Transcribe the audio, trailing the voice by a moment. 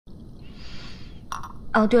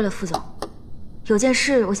哦，对了，副总，有件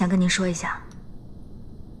事我想跟您说一下。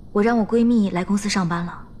我让我闺蜜来公司上班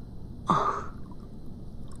了。哦，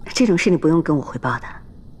这种事你不用跟我汇报的，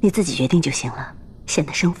你自己决定就行了，显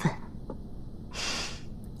得生分。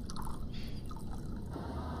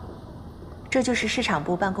这就是市场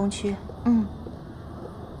部办公区。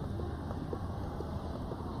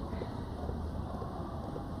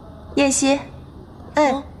燕西，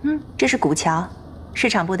这是古桥，市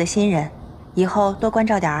场部的新人，以后多关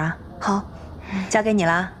照点啊。好，交给你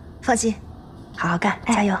了，放心，好好干，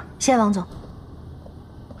加油！谢谢王总。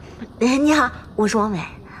你好，我是王美。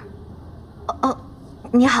哦，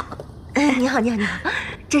你好。你好，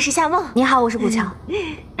这是夏梦。你好，我是古桥。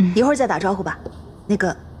一会儿再打招呼吧。那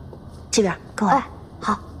个，这边跟我来。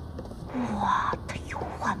好。哇，他又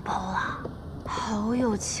换包了，好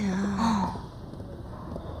有钱啊！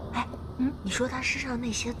哎，你说他身上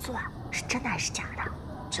那些钻是真的还是假的？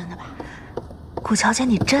真的吧？古桥姐，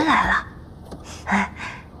你真来了。哎，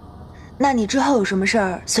那你之后有什么事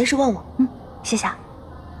儿随时问我。谢谢。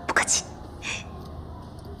不客气。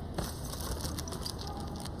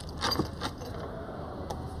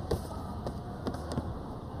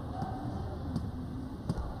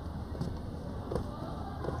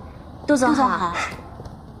杜总好。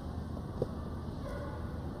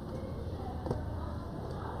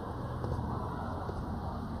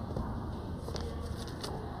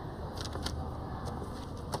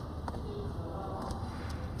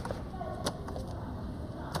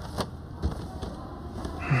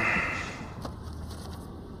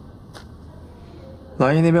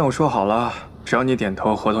兰姨那边我说好了，只要你点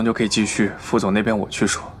头，合同就可以继续。副总那边我去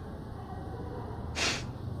说。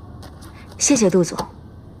谢谢杜总。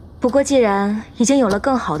不过既然已经有了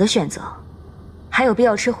更好的选择，还有必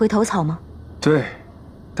要吃回头草吗？对，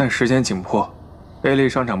但时间紧迫 ，A 类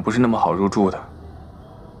商场不是那么好入驻的，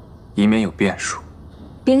以免有变数。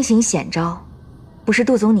兵行险招，不是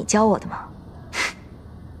杜总你教我的吗？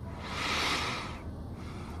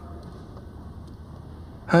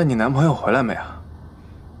哎，你男朋友回来没啊？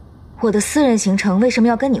我的私人行程为什么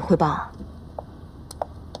要跟你汇报啊？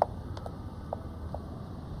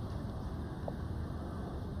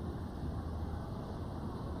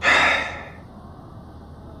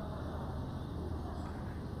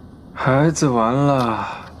孩子完了，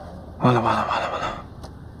完了！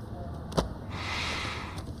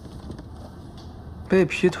被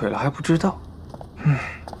劈腿了还不知道，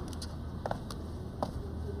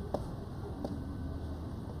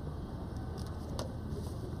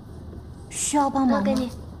需要帮忙吗？给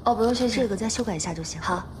你。哦，不用谢谢，这个再修改一下就行。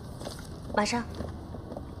好，马上。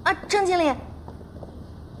啊，郑经理，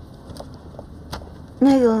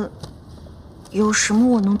那个有什么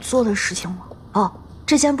我能做的事情吗？哦，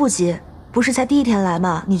这先不急，不是才第一天来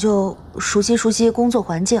嘛，你就熟悉工作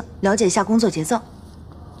环境，了解一下工作节奏。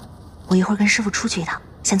我一会儿跟师傅出去一趟，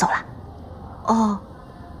先走了。哦。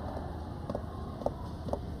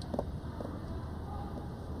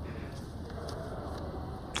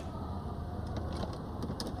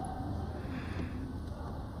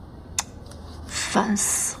烦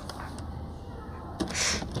死了！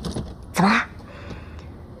怎么啦？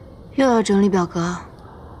又要整理表格。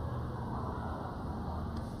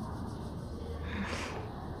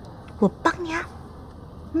我帮你啊。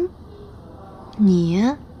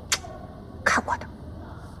你看我的。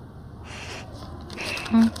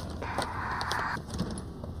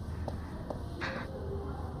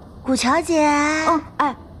古乔姐。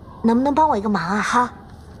哎，能不能帮我一个忙啊？好。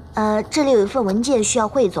这里有一份文件需要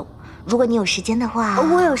汇总，如果你有时间的话。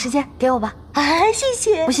我有时间，给我吧。哎，谢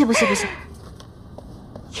谢。不谢。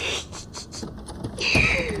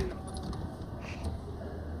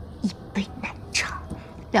一杯奶茶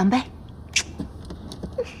，2杯。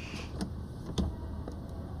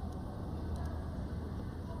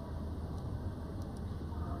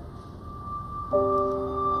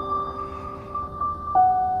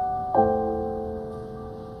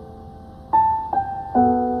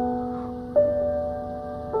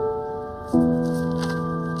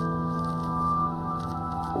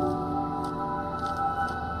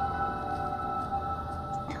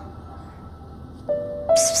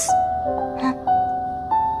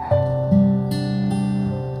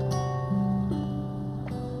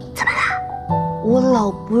我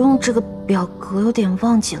老不用这个表格，有点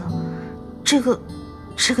忘记了。这个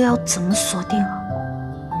要怎么锁定啊？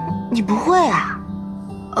你不会啊？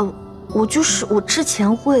我之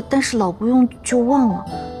前会，但是老不用就忘了。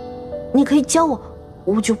你可以教我，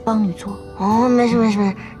我就帮你做。哦，没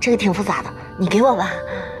事，这个挺复杂的，你给我吧。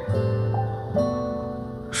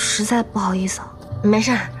实在不好意思啊。没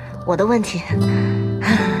事，我的问题。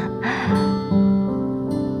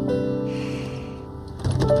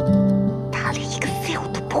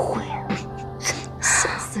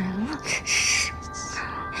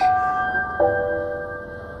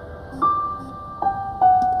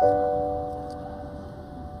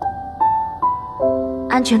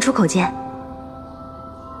安全出口见。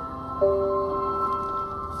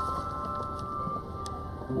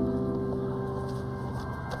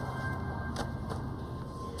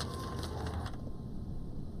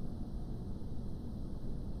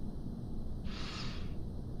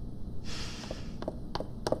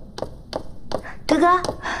哥哥，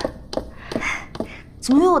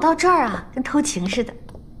怎么约我到这儿啊？跟偷情似的。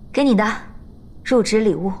给你的入职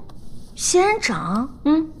礼物，仙人掌？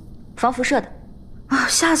防辐射的。啊，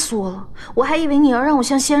吓死我了！我还以为你要让我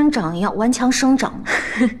像仙人掌一样顽强生长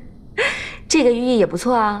呢。这个寓意也不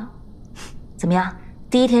错啊。怎么样，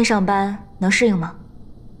第一天上班能适应吗？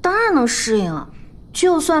当然能适应啊，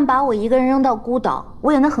就算把我一个人扔到孤岛，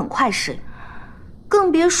我也能很快适应，更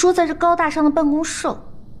别说在这高大上的办公室了。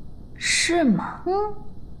是吗？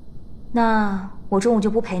那我中午就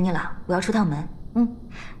不陪你了，我要出趟门。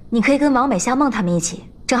你可以跟王美、夏梦他们一起，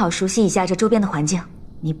正好熟悉一下这周边的环境。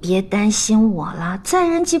你别担心我啦，在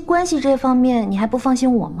人际关系这方面，你还不放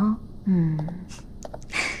心我吗？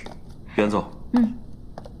袁总。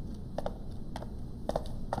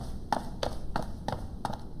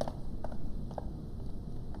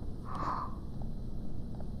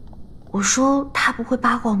我说他不会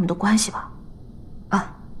八卦我们的关系吧？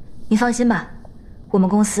啊，你放心吧，我们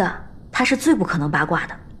公司啊，他是最不可能八卦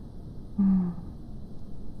的。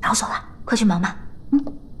那我走了，快去忙吧。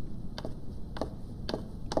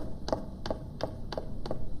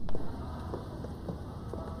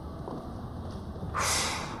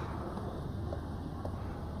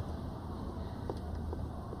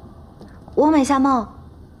我美夏梦，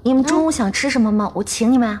你们中午想吃什么吗？我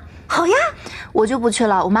请你们啊。好呀，我就不去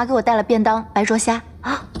了，我妈给我带了便当，白灼虾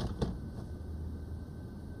啊。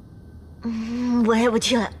我也不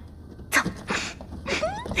去了。走。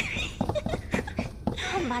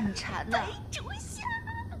看把你馋的。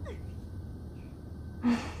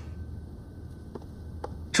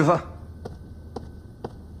吃饭。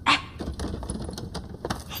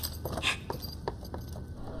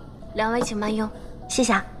两位请慢用，谢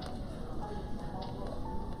谢啊。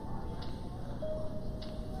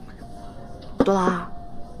朵老二，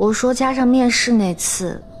我说加上面试那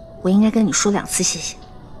次，我应该跟你说2次谢谢。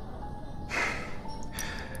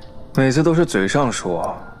每次都是嘴上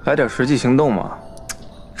说，来点实际行动嘛。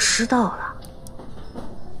知道了。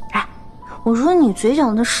哎，我说你嘴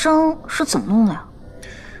角的伤是怎么弄的呀？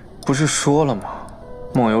不是说了吗？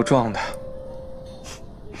梦游撞的。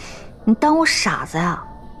你当我傻子呀？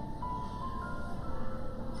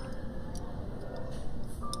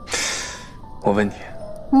我问你，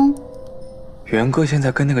袁哥现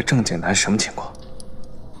在跟那个正经男什么情况？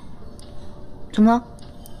怎么了？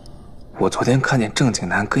我昨天看见正经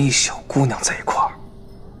男跟一小姑娘在一块儿。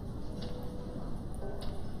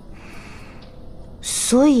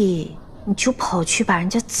所以你就跑去把人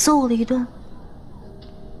家揍了一顿？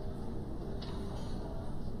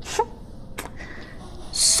哼，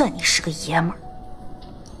算你是个爷们儿。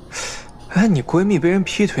哎，你闺蜜被人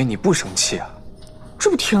劈腿，你不生气啊？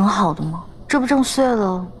这不挺好的吗？这不正遂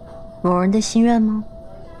了某人的心愿吗？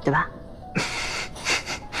对吧？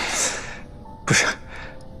不是，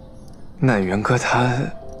那袁哥他……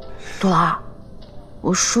朵老二，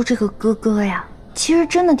我说这个哥哥呀，其实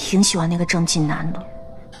真的挺喜欢那个正经男的。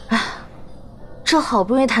哎，这好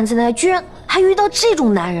不容易谈恋爱，居然还遇到这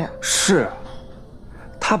种男人。是，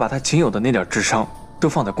他把他仅有的那点智商都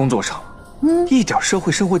放在工作上了，一点社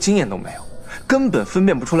会生活经验都没有，根本分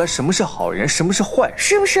辨不出来什么是好人，什么是坏人，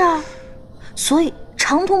是不是啊？所以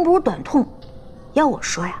长痛不如短痛，要我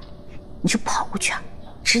说呀，你就跑过去啊，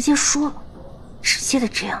直接说了，直接的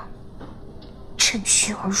这样趁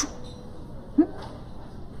虚而入。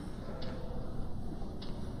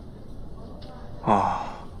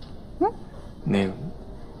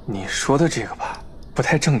你说的这个吧，不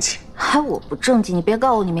太正经。还我不正经，你别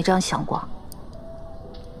告诉我你没这样想过。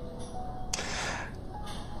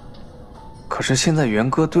可是现在袁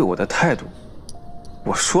哥对我的态度，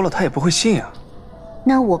我说了他也不会信啊。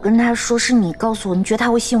那我跟他说是你告诉我，你觉得他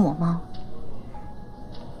会信我吗？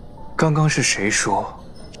刚刚是谁说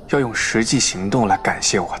要用实际行动来感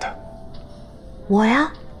谢我的？我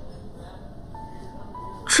呀，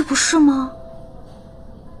这不是吗？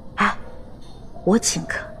哎，我请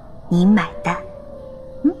客，你买单。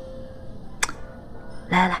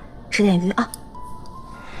来来来，吃点鱼啊！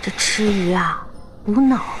这吃鱼啊，补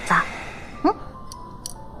脑子。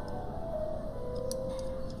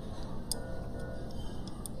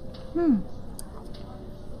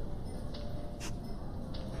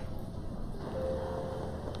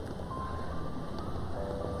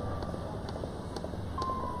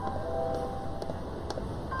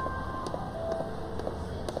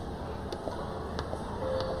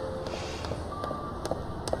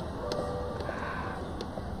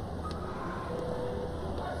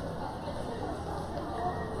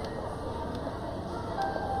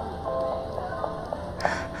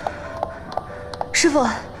师傅，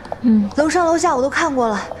楼上楼下我都看过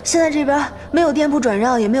了，现在这边没有店铺转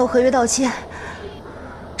让，也没有合约到期。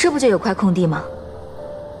这不就有块空地吗？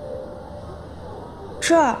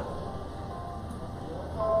这儿，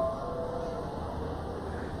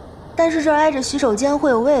但是这儿挨着洗手间，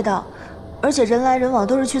会有味道，而且人来人往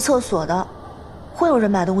都是去厕所的，会有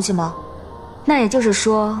人买东西吗？那也就是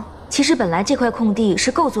说，其实本来这块空地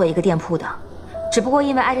是够做一个店铺的，只不过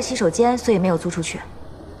因为挨着洗手间，所以没有租出去。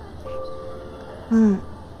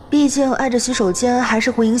毕竟挨着洗手间还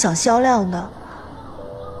是会影响销量的。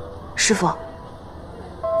师傅，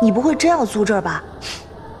你不会真要租这儿吧？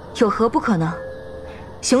有何不可能？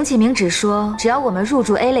熊启明只说，只要我们入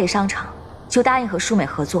驻 A 类商场，就答应和舒美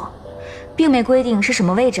合作，并没规定是什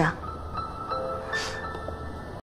么位置啊。